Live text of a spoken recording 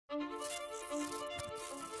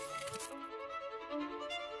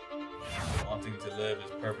Wanting to live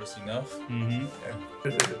is purpose enough. Mm-hmm.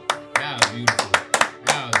 That was beautiful. That was beautiful,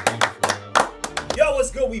 Yo,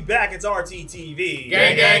 what's good? We back. It's RTTV.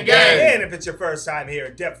 Gang, gang, gang. And if it's your first time here,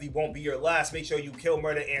 it definitely won't be your last. Make sure you kill,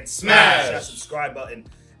 murder, and Smash that subscribe button.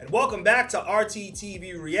 And welcome back to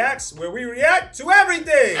RTTV Reacts, where we react to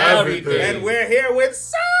everything. Everything. And we're here with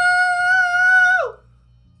So,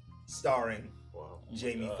 starring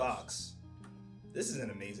Jamie Foxx. This is an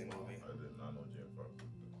amazing movie. I did not know Jamie Foxx.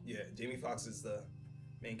 Yeah, Jamie Foxx is the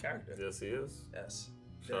main character. Yes, he is. Yes.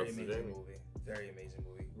 Shouts Very to amazing Jamie. movie. Very amazing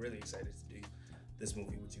movie. Really excited to do this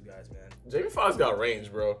movie with you guys, man. Jamie Foxx got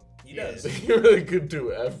range, bro. He does. He really could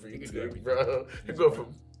do everything, everything. bro. He go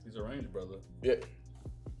from He's a range brother. yeah.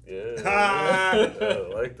 I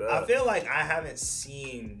like that. I feel like I haven't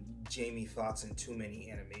seen Jamie Foxx in too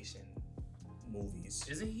many animation movies.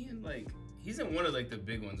 Isn't he in he's in one of the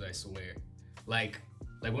big ones, I swear. Like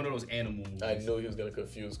one of those animal movies. I knew he was gonna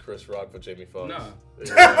confuse Chris Rock with Jamie Foxx. Nah.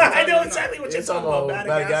 I know exactly what you're It's talking about.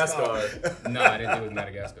 Madagascar. No, I didn't think it was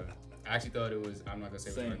Madagascar. I actually thought it was, I'm not gonna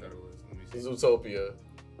say what I thought it was. Let me see. Zootopia.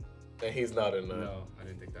 And he's not in that. No, I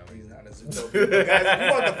didn't think that was. He's not a Zootopia. But guys, if you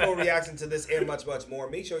want the full reaction to this and much, much more,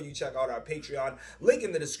 make sure you check out our Patreon. Link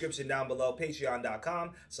in the description down below,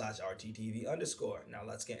 patreon.com/RTTV_. Now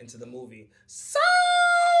let's get into the movie. So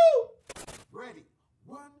Ready.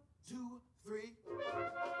 1, 2, 3.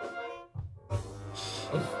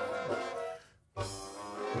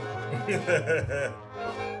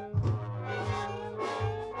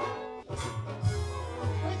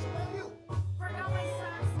 Forgot my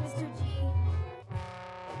socks, Mr. G.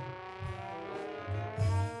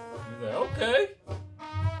 He's like, okay.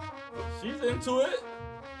 She's into it.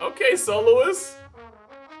 Okay, soloist.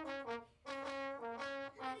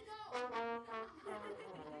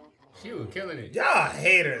 She was killing it. y'all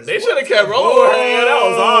haters. They should have kept rolling with her. Yeah, that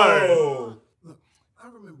was hard. Look, I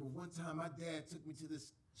remember one time my dad took me to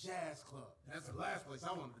this jazz club. That's the last place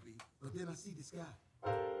I wanted to be. But then I see this guy,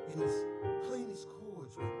 and he's playing these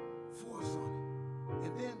chords with fourths on it.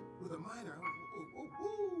 And then with a minor, I went, ooh, ooh, ooh.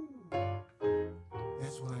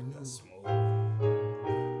 That's when I knew Smooth.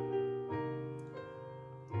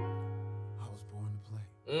 I was born to play.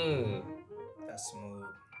 That's smooth.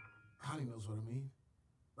 Connie knows what I mean.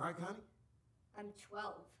 Right, Connie? I'm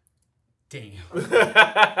 12. Damn.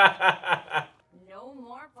 No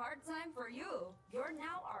more part-time for you. You're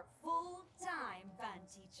now our full-time band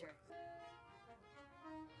teacher.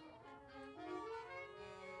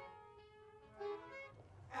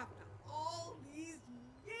 After all these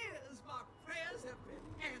years, my prayers have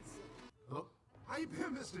been answered. Hello? How you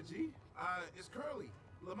been, Mr. G? It's Curly.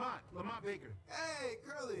 Lamont Baker. Hey,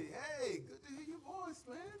 Curly. Hey, good to hear your voice,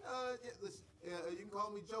 man. Yeah, listen, you can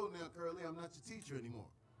call me Joe now, Curly. I'm not your teacher anymore.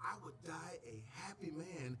 I would die a happy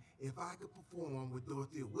man if I could perform with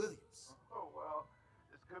Dorothea Williams. Oh, well,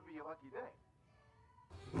 this could be your lucky day.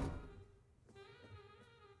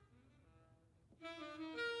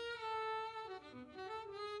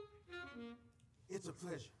 It's a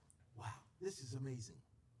pleasure. Wow, this is amazing.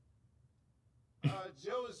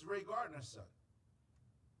 Joe is Ray Gardner's son.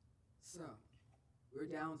 So, we're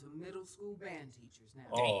down to middle school band teachers now.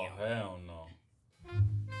 Oh, hell no.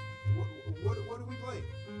 What do we play?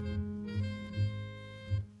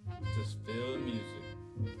 Just feel the music.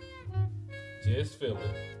 Just feel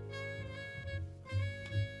it.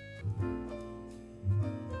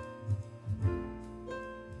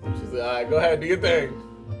 She's like, all right, go ahead, do your thing.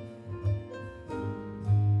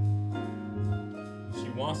 She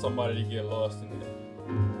wants somebody to get lost in it.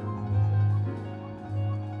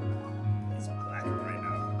 He's blacking right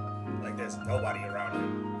now. Like there's nobody around him.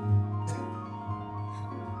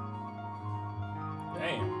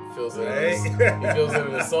 Damn. Feels it. Right? He feels it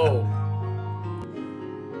in his soul.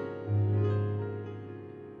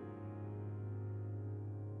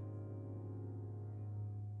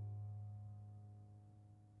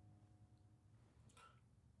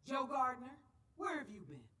 Joe Gardner, where have you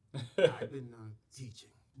been? I've been teaching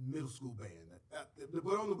middle school band.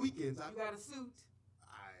 But on the weekends, You got a suit?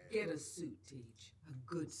 Get a suit, Teach. A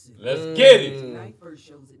good suit. Let's get it. Tonight, first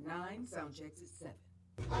show's at 9, sound checks at 7.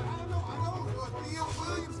 I know. Theo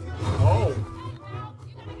Williams. Oh.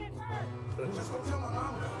 Just go tell my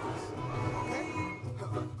mom about this. Okay?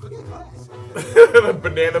 Forget class.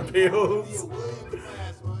 Banana peels. Theo Williams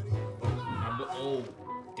class, buddy. Oh,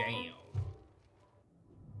 damn.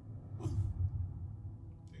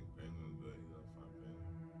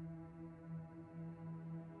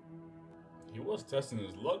 He was was testing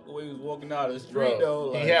his luck the way he was walking out of the street, Bro,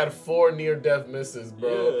 though. Like, he had 4 near-death misses,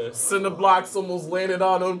 bro. Yeah. Cinder blocks almost landed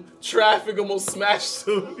on him. Traffic almost smashed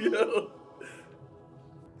him, yo.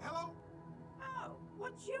 Hello? Oh,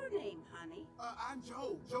 what's your name, honey? I'm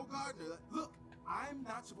Joe Gardner. Look, I'm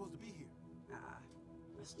not supposed to be here. Ah,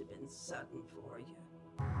 must have been sudden for you.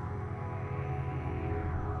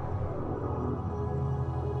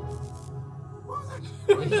 What was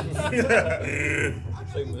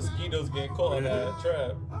it's like mosquitoes getting caught in that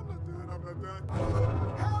trap. I'm not done.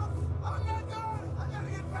 Help! I'm not done. I gotta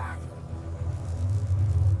get back.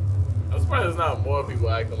 I'm surprised there's not more people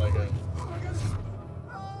acting like him. Oh my gosh.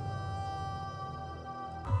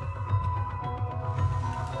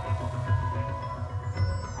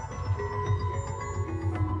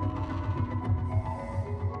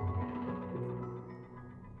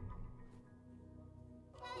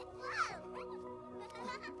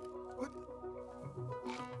 What?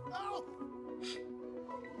 Oh!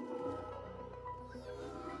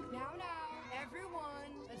 Now,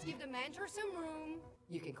 everyone, let's give the mentor some room.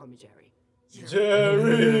 You can call me Jerry.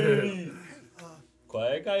 Jerry!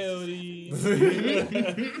 Quiet coyotes.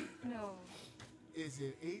 No. Is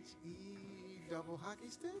it H-E double hockey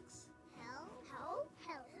sticks? Help.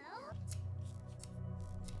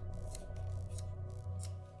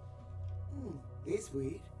 It's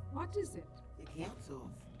weird. What is it? The count's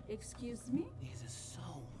off. Excuse me? There's a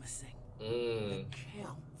soul missing. Mm. The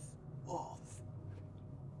count's off.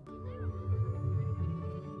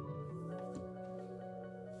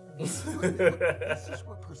 Is this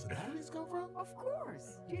where personalities come from? Of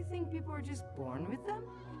course. Do you think people are just born with them?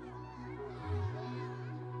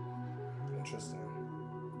 Interesting.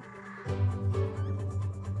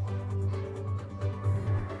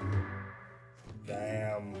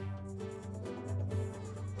 Damn.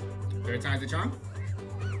 Third time's the charm?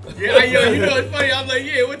 Yeah, yo, you know it's funny. I'm like,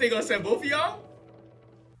 yeah, what they gonna send both of y'all?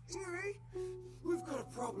 Jerry, we've got a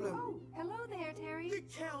problem. Oh, hello there, Terry. The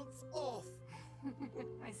count's off.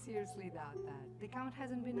 I seriously doubt that. The count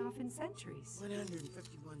hasn't been off in centuries.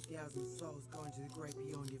 151,000 souls going to the great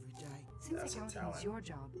beyond every day. Since That's a accounting talent. is your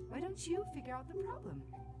job, why don't you figure out the problem?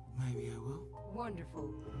 Maybe I will.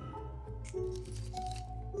 Wonderful.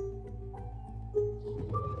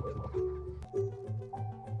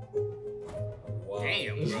 Wow.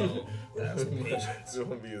 Damn, bro. That's patience. It's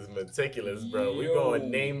gonna be as meticulous, bro. We Yo. going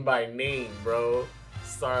name by name, bro.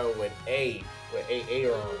 Starting with A, with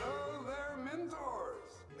Aaron. Hello there,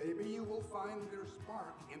 mentors. Maybe you will find their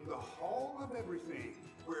spark in the Hall of Everything,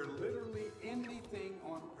 where literally anything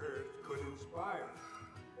on Earth could inspire.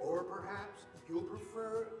 Or perhaps you'll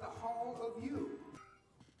prefer the Hall of You.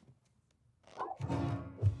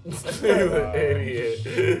 Idiot.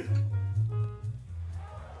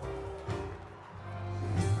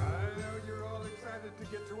 I know you're all excited to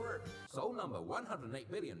get to work. Soul number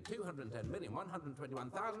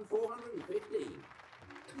 108,210,121,415.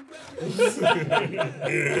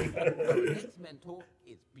 Our next mentor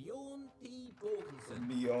is Bjorn T. Borgensen.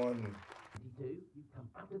 Beyond. 52, you come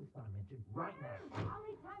out of this dimension right now. How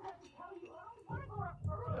many times have to tell you? I don't want to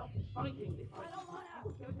go to Earth. Stop fighting this. I don't want to.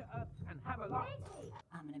 Go to Earth and have a life.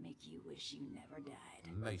 I'm gonna make you wish you never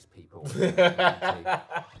died. Most people. I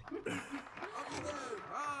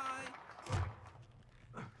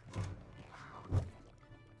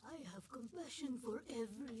have compassion for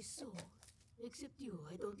every soul. Except you,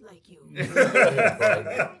 I don't like you. Does it revolve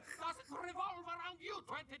around you,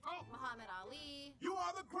 22? Muhammad Ali. You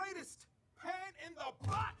are the greatest. Pain in the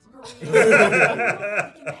butt.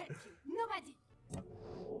 Nobody.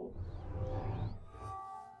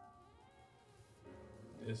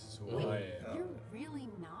 This is who I am. You're really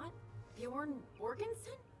not Bjorn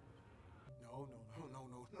Borgensen?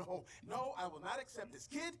 No, I will not accept this.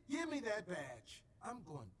 Kid, give me that badge. I'm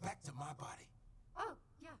going back to my body. Oh,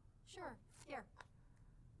 yeah, sure. Here.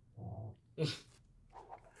 I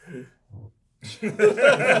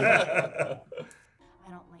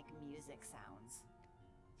don't like music sounds.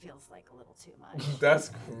 Feels like a little too much.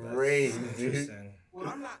 That's crazy. Interesting. Well,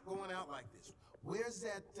 I'm not going out like this. Where's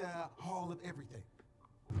that Hall of Everything?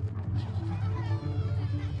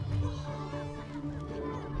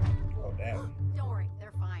 Oh, damn. Don't worry,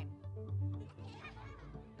 they're fine.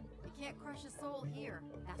 You can't crush a soul here.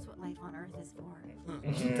 That's what life on Earth is for.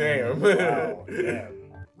 Damn. Wow, damn.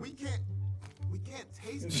 We can't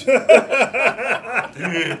taste.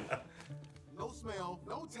 No smell,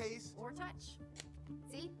 no taste. Or touch.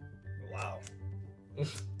 See? Wow.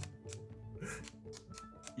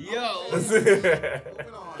 Yo.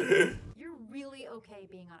 Moving on. You're really okay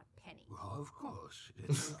being on a penny. Well, of course,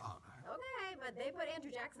 it's an honor. Okay, but they put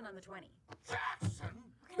Andrew Jackson on the 20. Jackson?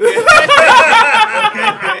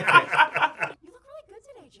 You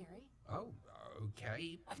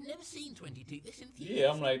I've never seen 22 this in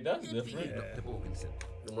Yeah, I'm like, that's Good for you, different. Dr. Morganson.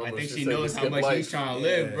 Remember, I think she said knows you how skip much life. he's trying to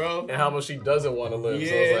live, bro. And how much she doesn't want to live. Yeah,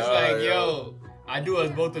 So it's all like, right, yo, I do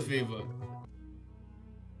us both a favor.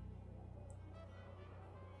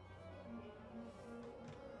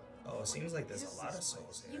 Oh, it seems like there's a lot of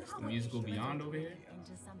souls You here. know how The when musical you enter Beyond over here?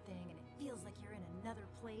 into something and it feels like you're in another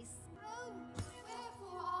place?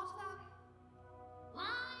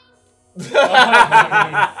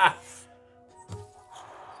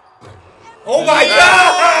 Oh my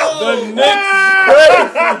God! The Knicks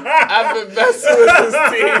crazy. I've been messing with this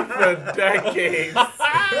team for decades.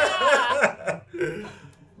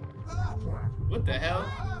 What the hell?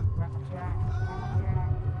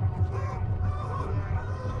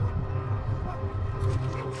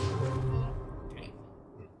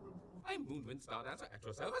 I'm Moon Wind Star Dancer at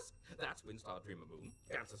your service. That's Wind Star Dreamer Moon,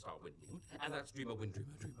 Dancer Star Wind Moon, and that's Dreamer Wind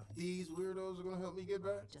Dreamer Dreamer. These weirdos are gonna help me get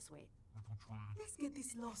back? Just wait. Let's get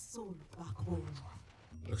this lost soul back home.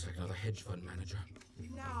 Looks like another hedge fund manager.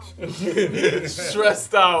 Now.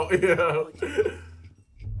 Stressed out, yeah.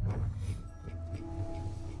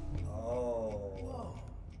 Oh.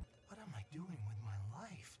 What am I doing with my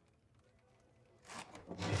life?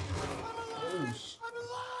 I'm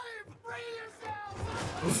alive! Bring yourself!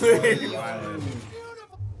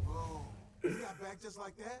 Oh, you got back just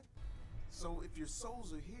like that? So if your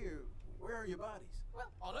souls are here, where are your bodies? Well,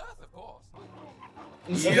 on Earth, of course.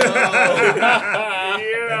 Nah,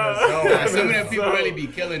 some of them people really be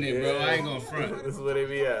killing it, bro. I ain't gonna front. This is where they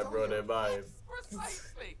be at, bro. Their vibes.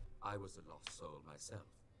 Precisely. I was a lost soul myself.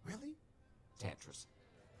 Really? Tetris.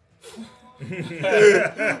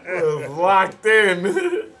 Locked in. There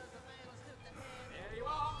you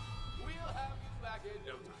are. We'll have you back in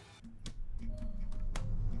no time.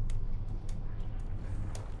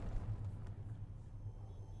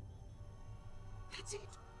 That's it.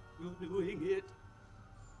 You're doing it.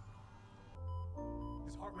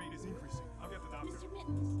 His heart rate is increasing. I'll get the doctor. Mr.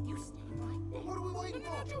 Mittens, you stay right there. What are we waiting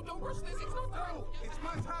for? Don't rush this. It's no time. No, it's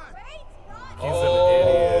my time. Wait, not He's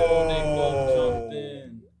Oh, they both jumped in.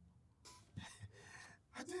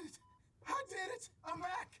 I did it. I did it. I'm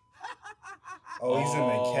back. Oh, he's in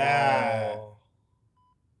the cab.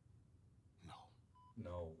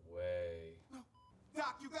 No way.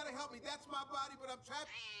 Doc, you gotta help me. That's my body, but I'm trapped.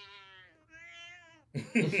 No,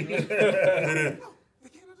 they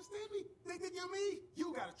can't understand me. They think you're me.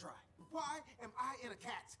 You gotta try. Why am I in a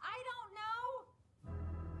cat? I don't know.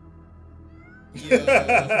 Yo,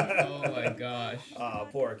 oh my gosh. Ah,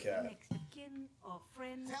 poor cat. Mexican or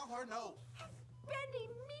friend? Tell her no. Bendy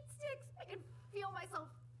meat sticks. I can feel myself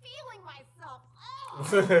feeling myself.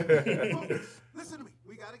 Oh. Listen to me.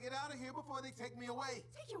 We gotta get out of here before they take me away.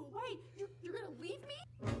 Take you away? You're gonna leave me?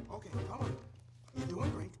 Okay, come on. You're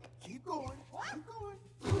doing great. Keep going. Keep going.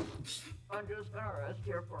 I'm just gonna rest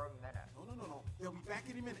here for a minute. No. They'll be back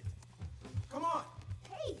any minute. Come on.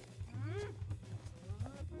 Hey.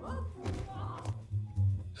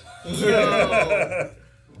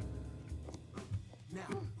 Now,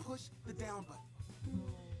 push the down button.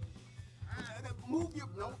 Move your...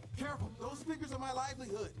 No, careful. Those figures are my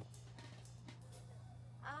livelihood.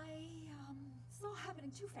 Slow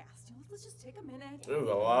happening too fast. Let's just take a minute. There's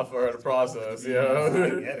a lot for her to process, I yo.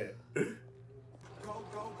 get it. Go,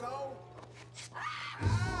 go, go.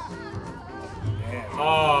 Damn.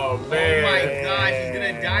 Oh, man. Oh my gosh, he's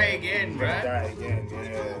gonna die again, He's bruh. gonna die again,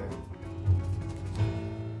 yeah.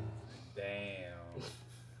 Damn.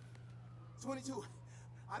 22.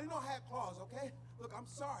 I didn't know I had claws, okay? Look, I'm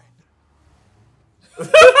sorry. Oh.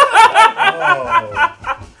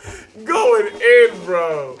 Going in,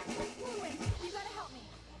 bro. You gotta help me.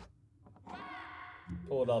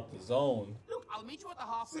 Pulled out the zone. Look, I'll meet you at the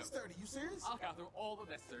hospital. 6:30. You serious? I'll gather all the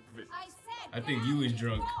necessary provisions. I said. I think you was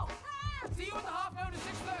drunk. Go. See you at the hospital at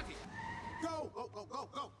 6:30. Go, go, go, go,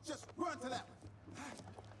 go. Just run to that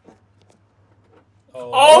one.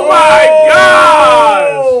 Oh my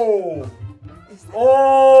gosh!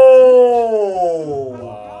 Oh!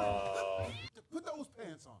 Wow. Put those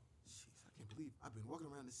pants on. Jeez, I can't believe I've been walking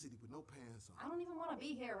around the city with no pants on. I don't even want to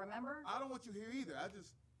be here, remember? I don't want you here either. I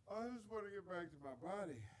just want to get back to my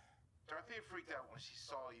body. Dorothea freaked out when she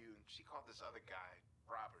saw you, and she called this other guy,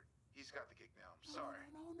 Robert. He's got the kick now. I'm sorry.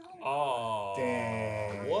 No. Oh.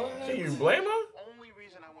 Damn. What? Can you blame her? Only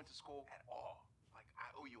reason I went to school at all. Like,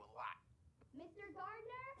 I owe you a lot. Mr.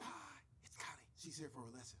 Gardner? It's Connie. She's here for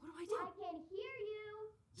a lesson. What do I do? I can hear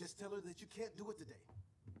you. Just tell her that you can't do it today.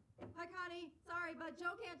 Hi, Connie. Sorry, but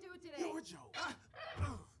Joe can't do it today. You're Joe.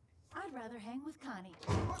 I'd rather hang with Connie.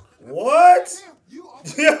 What? You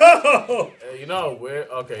Yo! You know, weird.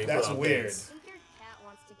 Okay. That's put on weird. pants. I think your cat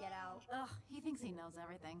wants to get out. Ugh, he thinks thinks he knows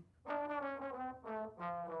everything.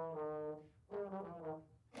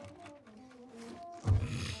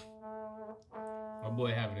 My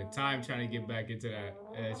boy having a time trying to get back into that,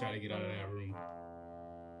 trying to get out of that room.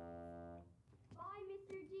 Bye,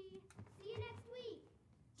 Mr. G. See you next week.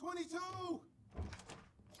 22!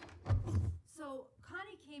 So,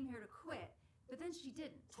 Connie came here to quit, but then she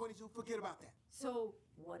didn't. 22, forget about that. So,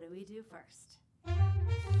 what do we do first?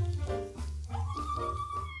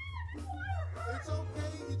 It's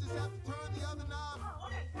okay, you just have to turn the other knob. Oh,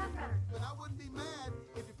 okay, that's better. But I wouldn't be mad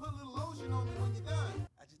if you put a little lotion on me when you're done.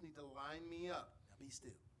 I just need to line me up. Now be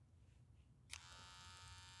still.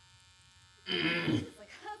 It's like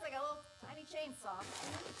a little tiny chainsaw.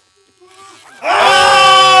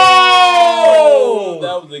 Oh!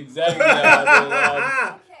 That was exactly how I did.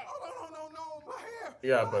 Okay. No, my hair. You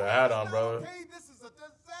gotta put a hat on, brother. Okay, this is a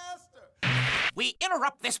disaster. We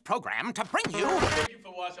interrupt this program to bring you. Thank you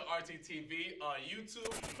for watching RTTV on YouTube.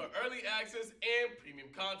 For early access and premium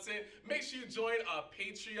content, make sure you join our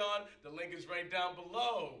Patreon. The link is right down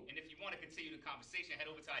below. And if you want to continue the conversation, head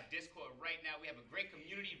over to our Discord right now. We have a great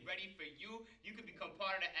community ready for you. You can become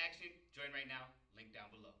part of the action. Join right now. Link down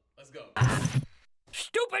below. Let's go.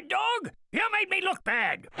 Stupid dog! You made me look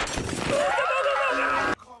bad.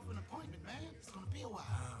 Call for an appointment, man. It's gonna be a while.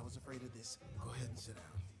 I was afraid of this. Go ahead and sit down.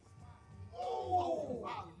 Oh,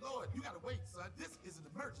 my Lord. You gotta wait, son. This is an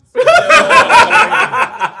emergency.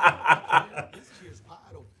 This chair's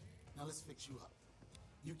wide open. Now let's fix you up.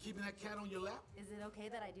 You keeping that cat on your lap? Is it okay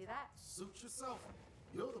that I do that? Suit yourself.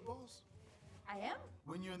 You're the boss. I am?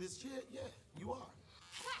 When you're in this chair, yeah, you are.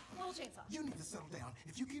 Ha! Little chainsaw. You need to settle down.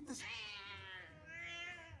 If you keep this...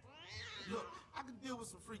 Look, I can deal with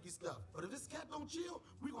some freaky stuff, but if this cat don't chill,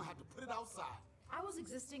 we're gonna have to put it outside. I was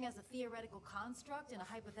existing as a theoretical construct in a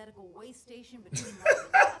hypothetical way station between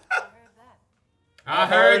I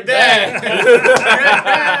heard that.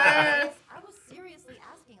 I was seriously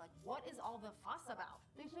asking, like, what is all the fuss about?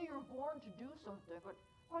 They say you're born to do something, but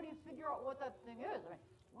how do you figure out what that thing is? I mean,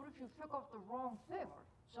 what if you pick up the wrong thing or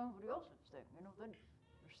somebody else's thing? You know, then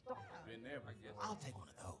you're stuck. Been there, I guess. I'll take one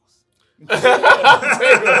of those.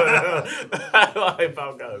 I like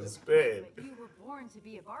how God spin. But you were born to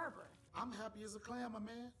be a barber. I'm happy as a clam, my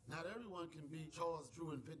man. Not everyone can be Charles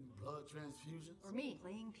Drew inventing blood transfusions. Or me,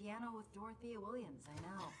 playing piano with Dorothea Williams, I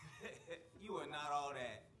know. You are not all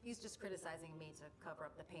that. He's just criticizing me to cover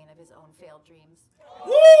up the pain of his own failed dreams.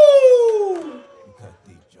 Woo! You cut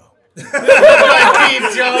deep, Joe. Deep,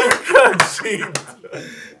 Joe. Cut deep.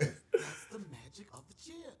 That's the magic of the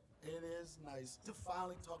chair. It is nice to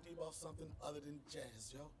finally talk to you about something other than jazz,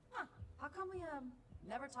 Joe. Huh. How come we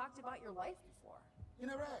never talked about your life before? You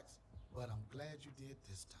never asked. But I'm glad you did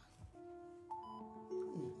this time.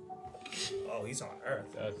 Oh, he's on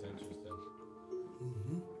Earth. That's interesting.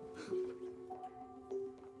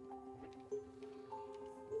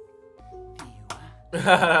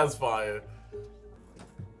 That's fire.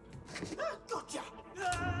 Gotcha.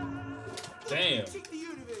 Damn.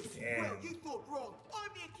 Well, you thought wrong.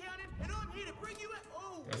 I'm the accountant, and I'm here to bring you a...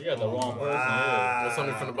 Oh. You got the wrong person Wow. That's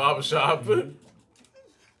something from the barbershop.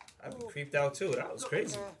 I'd be creeped out too. That was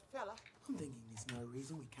crazy. Fella, I'm thinking there's no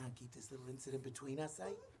reason we can't keep this little incident between us,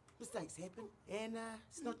 eh? Mistakes happen, and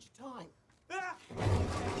it's not your time.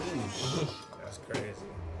 That's crazy.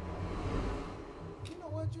 You know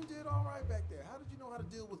what? You did all right back there. How did you know how to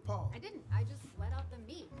deal with Paul? I didn't. I just let out the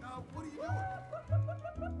meat. What are you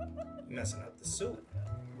doing? Messing up the suit.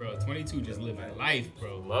 Bro, 22 just living life,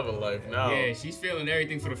 bro. Loving life now. Yeah, she's feeling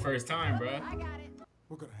everything for the first time, bro. I got it.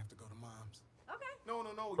 We're gonna have to go to Mom's. Okay. No.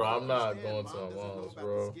 Bro, I'm not understand. going to Mom my doesn't know mom's, about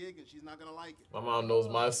bro. this gig, and she's not gonna like it. My mom knows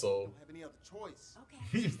my soul. Don't have any other choice. Okay.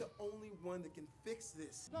 She's the only one that can fix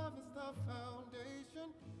this. Love is the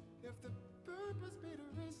foundation. If the purpose be to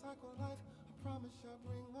recycle life, I promise shall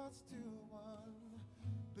bring us to one.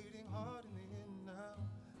 Bleeding heart in the end now.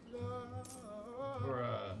 Love.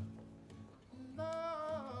 Bruh.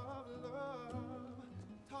 Love.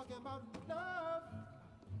 Talking about love.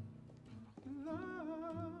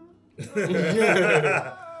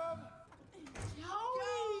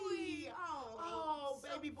 Joey! Oh,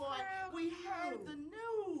 baby boy, we heard the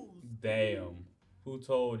news. Damn. Who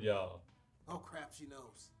told y'all? Oh, crap, she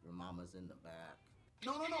knows. Your mama's in the back.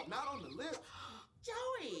 No, not on the lip.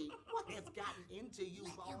 Joey, what has gotten into you,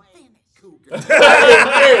 boy? Cougar.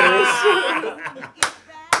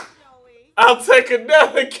 I'll take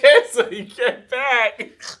another kiss so you get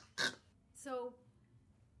back. So,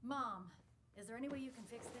 Mom, is there any way you can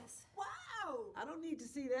fix this? Wow! I don't need to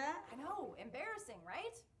see that. I know, embarrassing,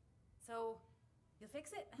 right? So, You'll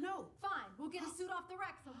fix it? No. Fine, we'll get a suit off the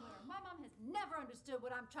rack somewhere. My mom has never understood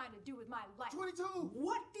what I'm trying to do with my life. 22!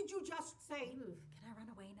 What did you just say? Can I run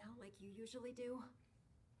away now like you usually do?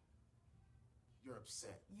 You're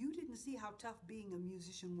upset. You didn't see how tough being a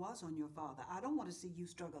musician was on your father. I don't want to see you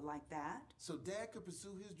struggle like that. So Dad could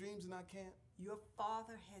pursue his dreams and I can't? Your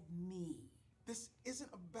father had me. This isn't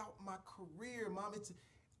about my career, Mom.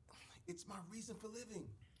 It's my reason for living.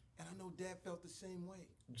 And I know Dad felt the same way.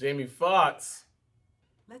 Jamie Foxx.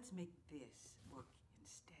 Let's make this work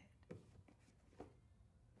instead.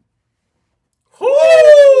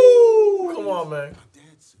 Woo! Come on, man.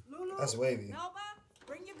 Lulu, That's wavy. Melba,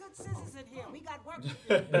 bring your good scissors in here. We got work to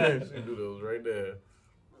do. She do those right there.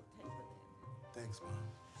 Thanks,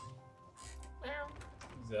 Mom.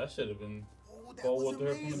 That should have been that Paul was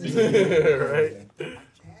Walker from the amazing. beginning. Right?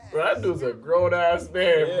 Bro, that dude's a grown ass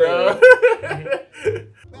man, Yeah. bro.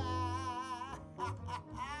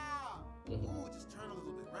 Ooh, just turn a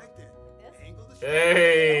little bit right there. Angle the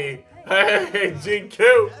Hey, hey, GQ.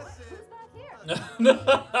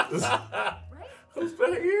 Who's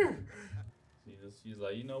back here? She's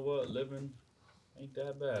like, you know what? Living ain't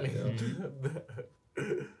that bad, yo.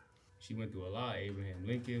 She went through a lot. Abraham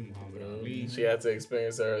Lincoln, Muhammad Ali. She had to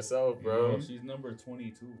experience it herself, bro. She's number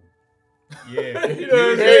 22. Yeah. You know what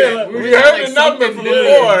I'm saying? We heard the number before.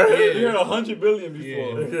 Yeah. We heard 100 billion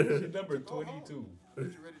before. Yeah. She's number 22. You're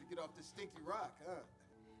ready to get off this stinky rock, huh?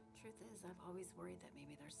 Truth is, I've always worried that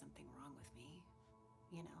maybe there's something wrong with me.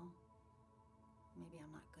 You know? Maybe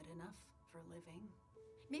I'm not good enough for living.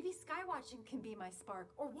 Maybe skywatching can be my spark.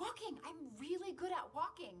 Or walking. I'm really good at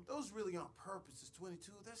walking. Those really aren't purposes,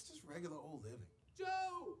 22. That's just regular old living.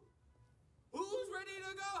 Joe! Who's ready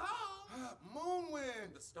to go home?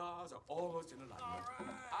 Moonwind! The stars are almost in alignment.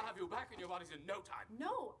 I'll have you back in your bodies in no time.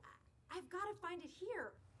 No, I've got to find it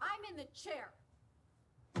here. I'm in the chair.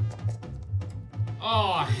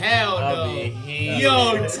 Oh, hell I'll no. be here.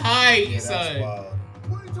 Yo, tight, Yeah, that's son. wild.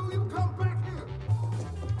 22, you come back here.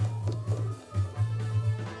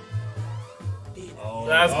 Oh,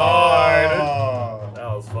 That's hard. That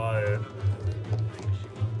was fire.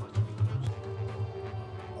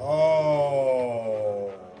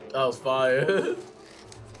 Oh. That was fire.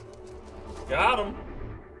 Got him.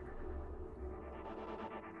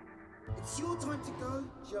 It's your time to go,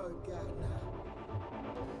 Joe Gardner.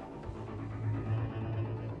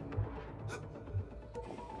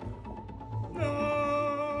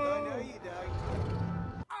 I know you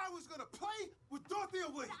don't. I was gonna play with Dorothea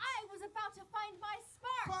Williams. I was about to find my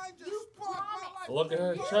spark. Find your spark, my life. Look at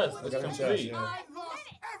her chest. Look at her It's chest, complete. yeah. I lost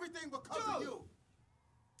everything because of you.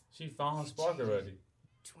 She found her spark already.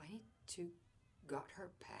 22 got her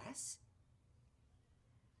pass?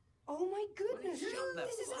 Oh my goodness. This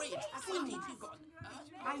is amazing.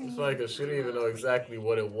 It's funny because she didn't even know exactly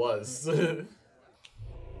what it was.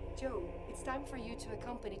 Joe, it's time for you to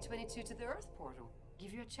accompany 22 to the Earth portal.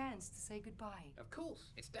 Give you a chance to say goodbye. Of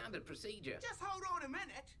course, it's standard procedure. Just hold on a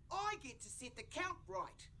minute. I get to set the count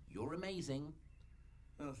right. You're amazing.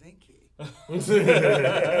 Oh, thank you.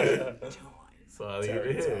 So I'll leave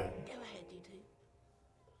it here. Go ahead, you two.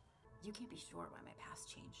 You can't be sure why my past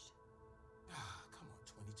changed. Come on,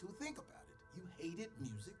 22. Think about it. You hated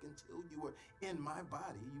music until you were in my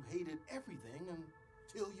body. You hated everything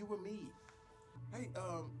until you were me. Hey,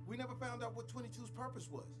 we never found out what 22's purpose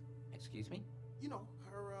was. Excuse me? You know,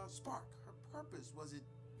 her spark, her purpose. Was it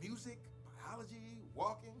music, biology,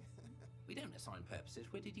 walking? We don't assign purposes.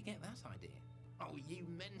 Where did you get that idea? Oh, you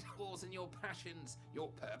mentors and your passions, your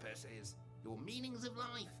purposes, your meanings of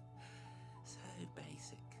life. So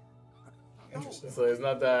basic. So it's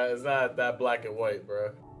not that black and white,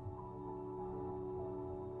 bro.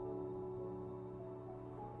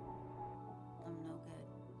 I'm no good.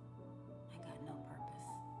 I got no purpose.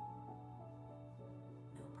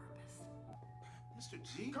 No purpose. Mr.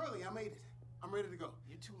 G? Curly, I made it. I'm ready to go.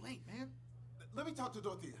 You're too late, man. Let me talk to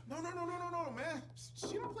Dorothea. No, man.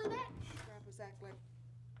 She don't play that. Rappers act like,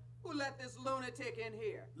 who let this lunatic in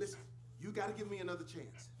here? Listen, you gotta give me another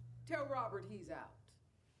chance. Tell Robert he's out.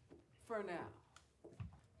 For now.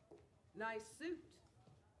 Nice suit.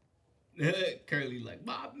 Curly like,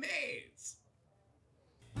 my mans.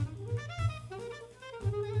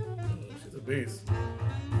 She's a beast.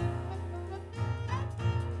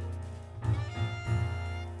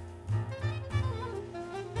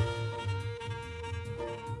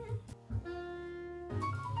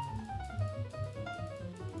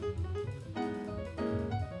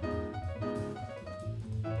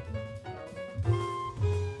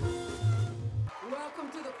 Welcome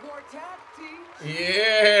to the quartet, teach.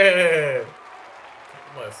 Yeah.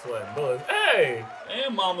 I'm like sweating bullets. Hey.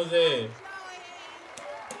 And Mama's head.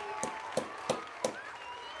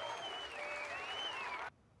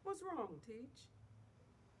 What's wrong, Teach?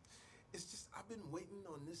 It's just I've been waiting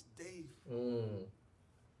on this day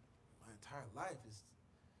my entire life.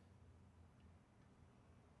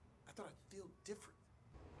 I thought I'd feel different.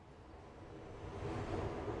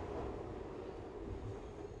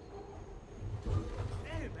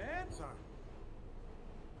 Hey, man. Sorry.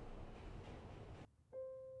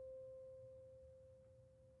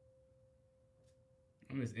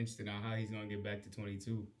 I'm just interested on how he's gonna get back to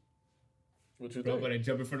 22. What you Bro, think? but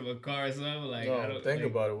jump in front of a car or something? Like, No, I don't think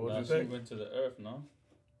about it. What Nah, you she think? went to the earth, no?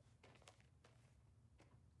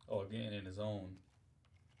 Oh, getting in his own.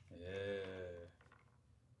 Yeah.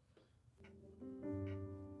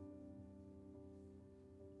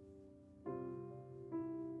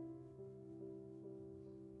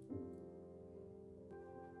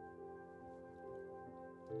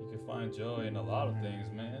 You can find joy in a lot of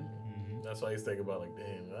things, man. That's why he's thinking about like,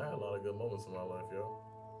 damn, I had a lot of good moments in my life, yo.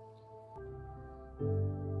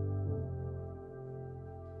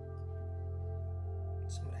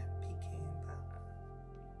 Some of that pecan pie.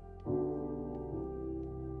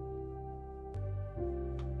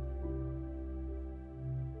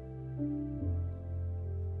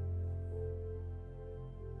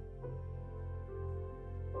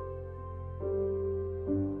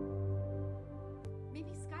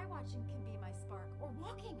 Maybe skywatching can be my spark. Or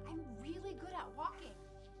walking. I'm really good at walking.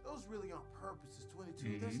 Those really on purpose is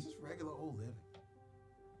 22. That's just regular old living.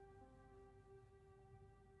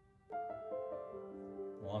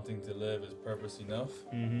 Wanting to live is purpose enough.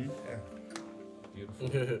 Yeah. Beautiful.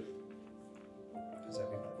 Because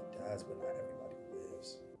everybody dies, but not everybody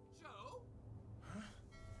lives. Joe? Huh?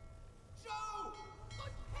 Joe!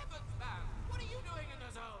 Good heavens, man! What are you doing in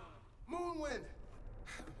the zone? Moonwind!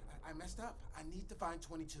 I messed up. I need to find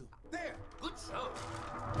 22. There! Good show.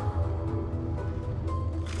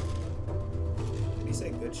 Did he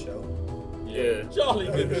say good show? Yeah. Jolly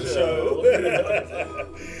good show.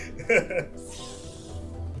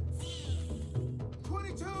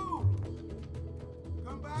 22!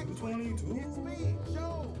 Come back, 22. It's me,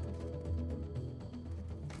 Joe.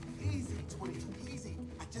 Easy, 22, easy.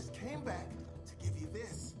 I just came back to give you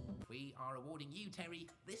this. We are awarding you, Terry,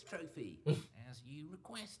 this trophy, as you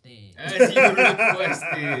requested. As you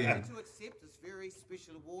requested. To accept this very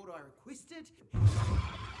special award I requested.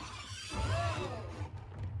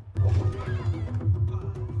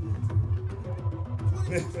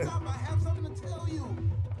 Stop, I have something to tell you.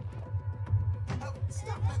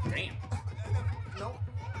 Stop that. Damn. No.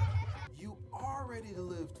 You are ready to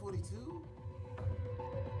live, 22.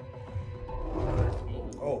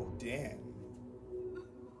 Oh, damn.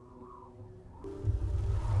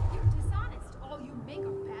 You're dishonest. All you make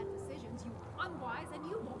are bad decisions. You are unwise and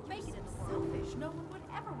you won't make it. Selfish. No one would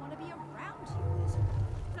ever want to be around you.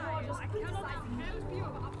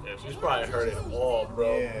 Yeah, she's probably heard it all,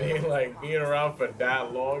 bro. Yeah. Being around for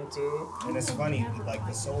that long too. And it's funny, like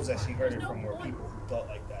the souls that she heard it from were people who thought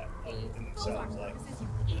like that within themselves. Like,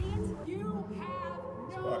 You have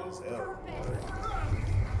smart as hell.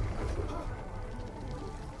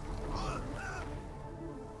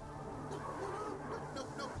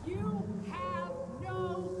 You have no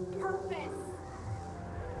purpose.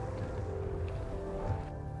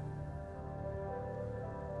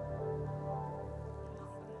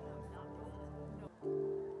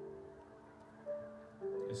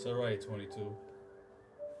 It's alright, 22.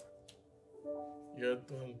 You're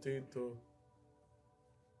tontito.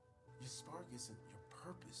 Your spark isn't your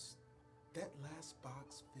purpose. That last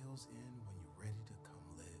box fills in when you're ready to come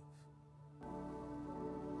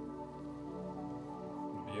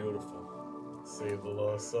live. Beautiful. Save the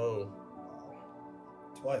lost soul.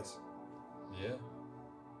 Twice. Yeah.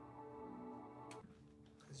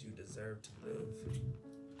 Because you deserve to live.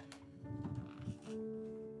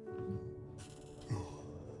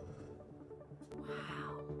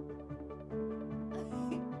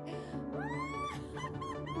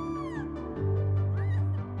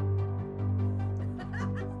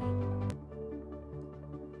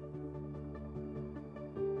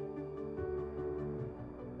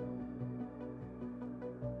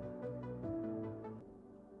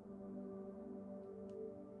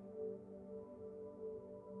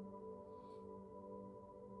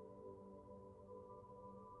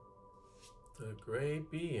 The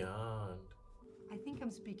great beyond. I think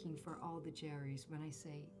I'm speaking for all the Jerrys when I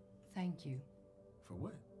say thank you. For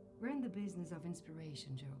what? We're in the business of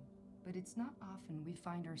inspiration, Joe. But it's not often we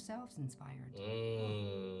find ourselves inspired.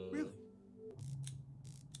 Really?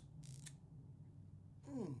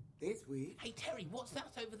 That's weird. Hey, Terry, what's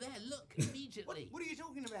that over there? Look, immediately. What are you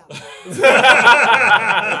talking about?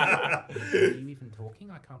 Are you even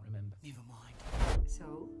talking? I can't remember. Never mind.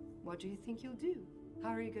 So, what do you think you'll do? How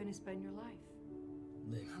are you going to spend your life?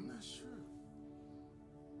 I'm not sure.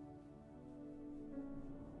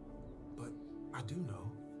 But I do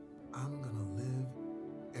know I'm gonna live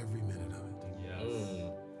every minute of it.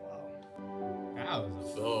 Yes. That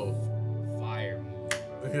was So fire movie.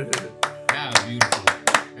 That was beautiful.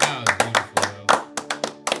 That was beautiful, bro.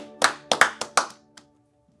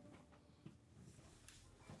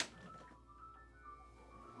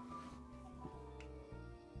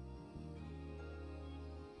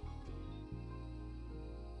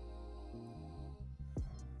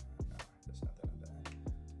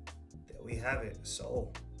 There we have it.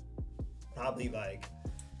 So probably like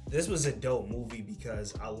this was a dope movie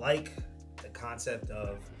because I like the concept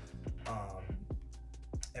of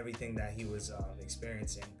everything that he was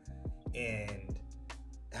experiencing and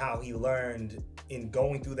how he learned in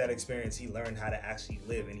going through that experience. He learned how to actually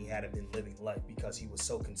live, and he hadn't been living life because he was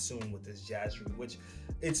so consumed with this jazz dream. Which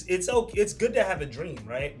it's okay, it's good to have a dream,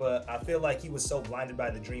 right? But I feel like he was so blinded by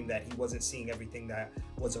the dream that he wasn't seeing everything that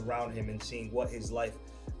was around him and seeing what his life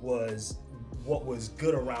was, what was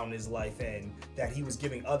good around his life, and that he was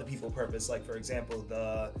giving other people purpose. Like for example,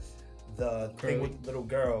 the thing with the little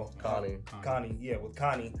girl Connie, with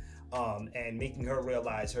Connie, and making her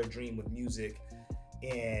realize her dream with music,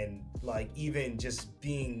 and like even just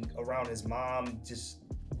being around his mom, just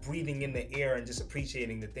breathing in the air and just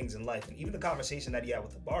appreciating the things in life, and even the conversation that he had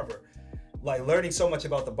with the barber, like learning so much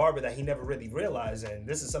about the barber that he never really realized. And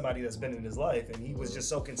this is somebody that's been in his life, and he was just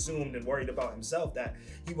so consumed and worried about himself that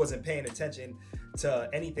he wasn't paying attention to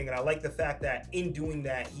anything. And I like the fact that in doing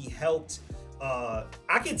that, he helped.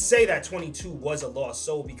 I could say that 22 was a lost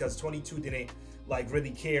soul because 22 didn't like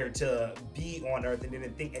really care to be on Earth and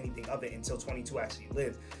didn't think anything of it until 22 actually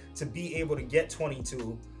lived. To be able to get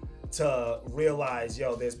 22 to realize,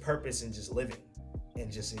 yo, there's purpose in just living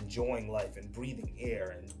and just enjoying life and breathing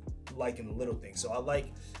air and liking the little things. So I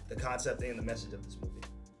like the concept and the message of this movie.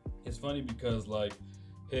 It's funny because like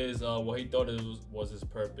his what he thought it was his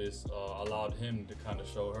purpose allowed him to kind of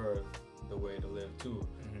show her the way to live too.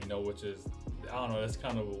 You know, which is, I don't know, that's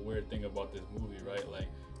kind of a weird thing about this movie, right? Like,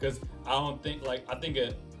 because I don't think, like, I think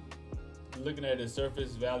looking at its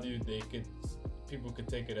surface value, people could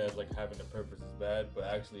take it as like having a purpose is bad, but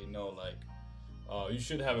actually no, like, you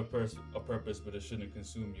should have a purpose, but it shouldn't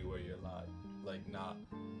consume you where you're like not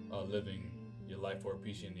living your life or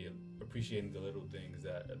appreciating the little things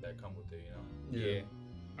that come with it, you know? Yeah.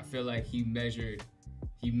 I feel like he measured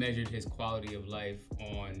his quality of life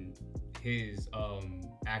on his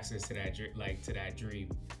access to that dream.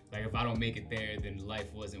 Like if I don't make it there, then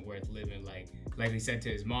life wasn't worth living. Like he said to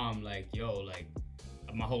his mom, like, yo, like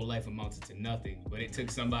my whole life amounted to nothing. But it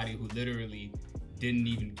took somebody who literally didn't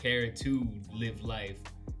even care to live life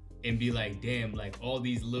and be like, damn, like all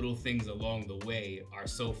these little things along the way are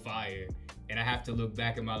so fire. And I have to look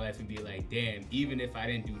back at my life and be like, damn, even if I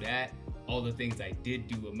didn't do that, all the things I did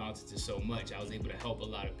do amounted to so much. I was able to help a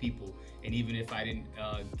lot of people. And even if I didn't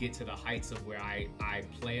get to the heights of where I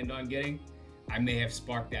planned on getting, I may have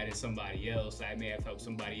sparked that in somebody else. I may have helped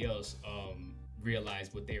somebody else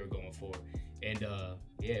realize what they were going for. And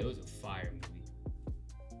yeah, it was a fire movie.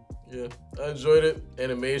 Yeah, I enjoyed it.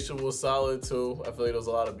 Animation was solid too. I feel like there was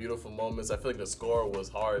a lot of beautiful moments. I feel like the score was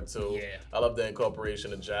hard too. Yeah. I love the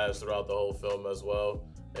incorporation of jazz throughout the whole film as well.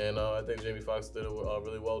 And I think Jamie Foxx did a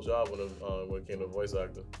really well job when it came to voice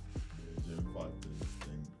acting. Yeah, Jamie Foxx did his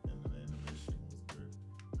thing, and the animation was good.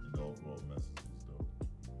 And the overall message was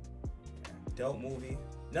dope. Dope movie.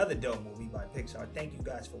 Another dope movie by Pixar. Thank you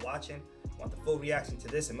guys for watching. Want the full reaction to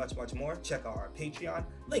this and much, much more? Check out our Patreon.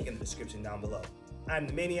 Link in the description down below. I'm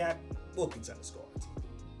the Maniac. Wilkins _ RT.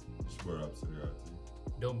 It's your boy Upcity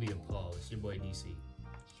RT. Don't be appalled. It's your boy DC.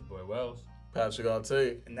 It's your boy Wells. Patrick RT.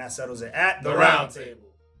 And that settles it at the Round Table.